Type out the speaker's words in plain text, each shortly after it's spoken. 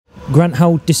Grant,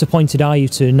 how disappointed are you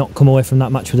to not come away from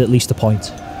that match with at least a point?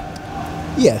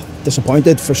 Yeah,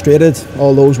 disappointed, frustrated.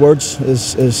 All those words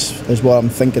is what I'm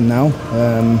thinking now.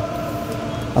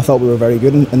 I thought we were very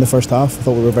good in the first half. I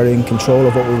thought we were very in control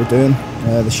of what we were doing.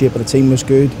 The shape of the team was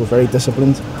good. We're very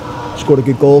disciplined. Scored a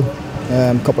good goal.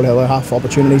 A couple of other half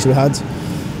opportunities we had.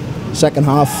 Second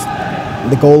half,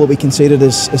 the goal that we conceded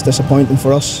is disappointing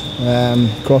for us.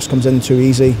 Cross comes in too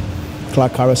easy.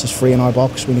 Clark Harris is free in our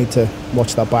box. We need to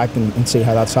watch that back and see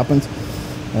how that's happened.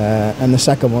 And the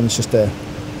second one's just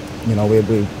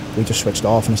we just switched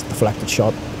off, and it's a deflected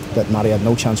shot that Matty had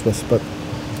no chance with. But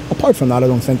apart from that, I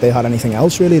don't think they had anything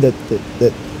else really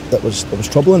that was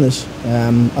troubling us.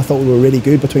 I thought we were really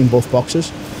good between both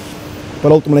boxes,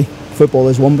 but ultimately football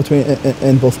is won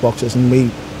in both boxes, and we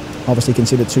obviously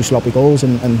conceded 2 sloppy goals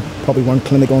and probably weren't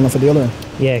clinical enough at the other end.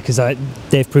 Yeah, because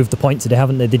they've proved the point today,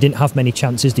 haven't they? They didn't have many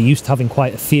chances. They used to having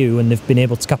quite a few, and they've been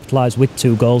able to capitalise with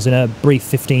 2 goals in a brief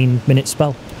 15-minute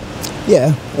spell.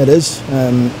 Yeah, it is.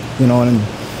 And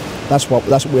that's what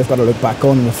we've got to look back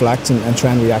on and reflect and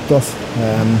try and react off.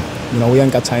 We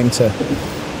ain't got time to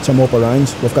mope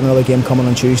around. We've got another game coming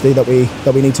on Tuesday that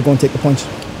we need to go and take the points.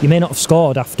 You may not have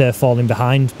scored after falling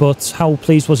behind, but how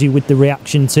pleased was you with the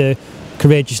reaction to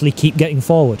courageously keep getting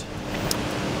forward?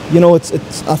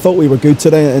 I thought we were good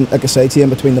today, and like I say to you, in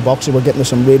between the boxes, we're getting to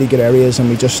some really good areas, and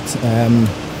we just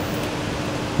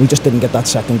didn't get that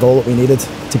second goal that we needed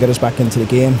to get us back into the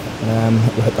game.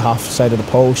 We hit the half side of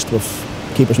the post.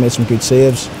 Keepers made some good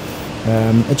saves.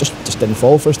 It just didn't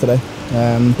fall for us today.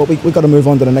 But we've got to move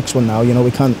on to the next one now.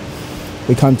 We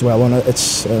can't dwell on it.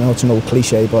 It's an old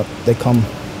cliche, but they come.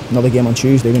 Another game on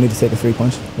Tuesday, we need to take the 3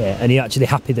 points. Yeah, and you're actually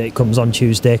happy that it comes on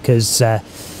Tuesday, because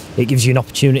it gives you an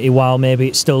opportunity, while maybe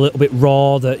it's still a little bit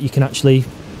raw, that you can actually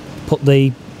put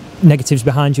the negatives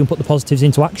behind you and put the positives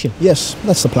into action. Yes,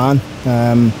 that's the plan.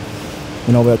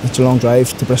 It's a long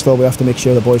drive to Bristol. We have to make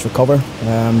sure the boys recover.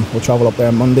 We'll travel up there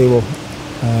on Monday. We'll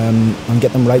and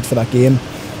get them right for that game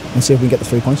and see if we can get the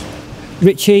 3 points.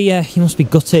 Richie, you must be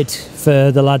gutted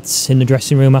for the lads in the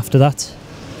dressing room after that.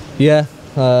 Yeah.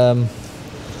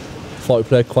 Thought we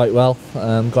played quite well,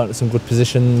 got into some good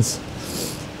positions.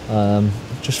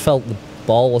 Just felt the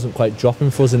ball wasn't quite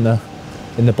dropping for us in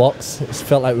the box. It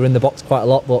felt like we were in the box quite a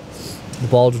lot, but the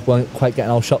ball just weren't quite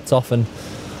getting our shots off, and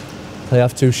they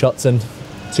have 2 shots and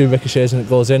 2 ricochets and it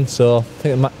goes in. So I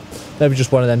think maybe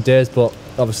just one of them days, but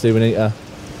obviously we need to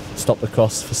stop the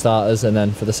cross for starters, and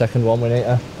then for the second one we need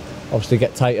to obviously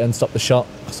get tighter and stop the shot,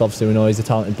 because obviously we know he's a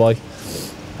talented boy.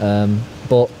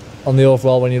 But on the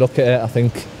overall, when you look at it, I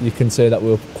think you can say that we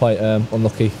were quite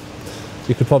unlucky.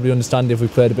 You could probably understand if we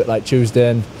played a bit like Tuesday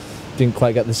and didn't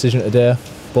quite get the decision today,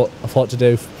 but I thought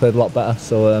today we played a lot better.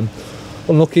 So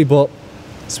unlucky, but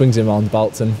swings and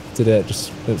roundabouts, and today it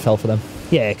fell for them.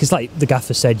 Yeah, because like the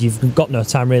gaffer said, you've got no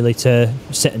time really to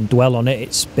sit and dwell on it.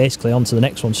 It's basically on to the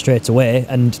next one straight away,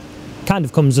 and kind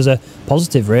of comes as a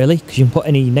positive really, because you can put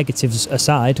any negatives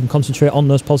aside and concentrate on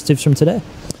those positives from today.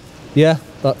 Yeah,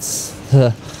 that's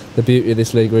the beauty of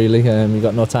this league really. You've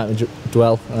got no time to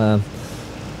dwell,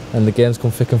 and the games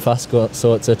come thick and fast,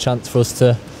 so it's a chance for us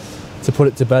to put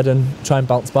it to bed and try and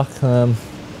bounce back the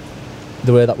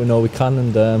way that we know we can,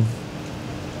 and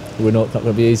we know it's not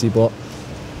going to be easy, but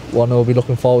one we'll be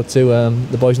looking forward to.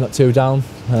 The boys not too down,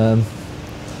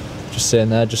 just saying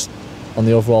there, just on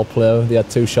the overall play, they had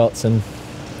 2 shots and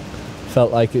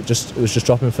felt like it was just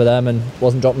dropping for them and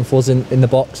wasn't dropping for us in the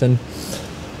box,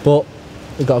 but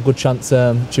we've got a good chance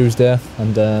Tuesday,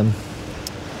 and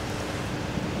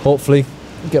hopefully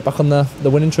get back on the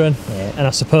winning train. Yeah, and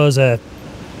I suppose a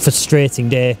frustrating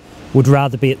day would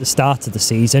rather be at the start of the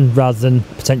season rather than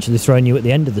potentially throwing you at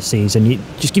the end of the season. It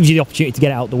just gives you the opportunity to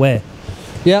get it out of the way.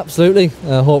 Yeah, absolutely.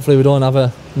 Hopefully we don't have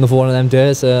another one of them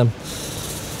days,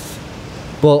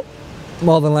 but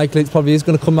more than likely it probably is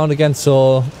going to come round again,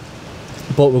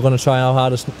 but we're going to try our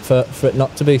hardest for it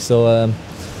not to be. So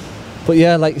but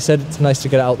yeah, like you said, it's nice to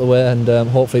get it out of the way, and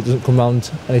hopefully it doesn't come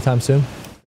round anytime soon.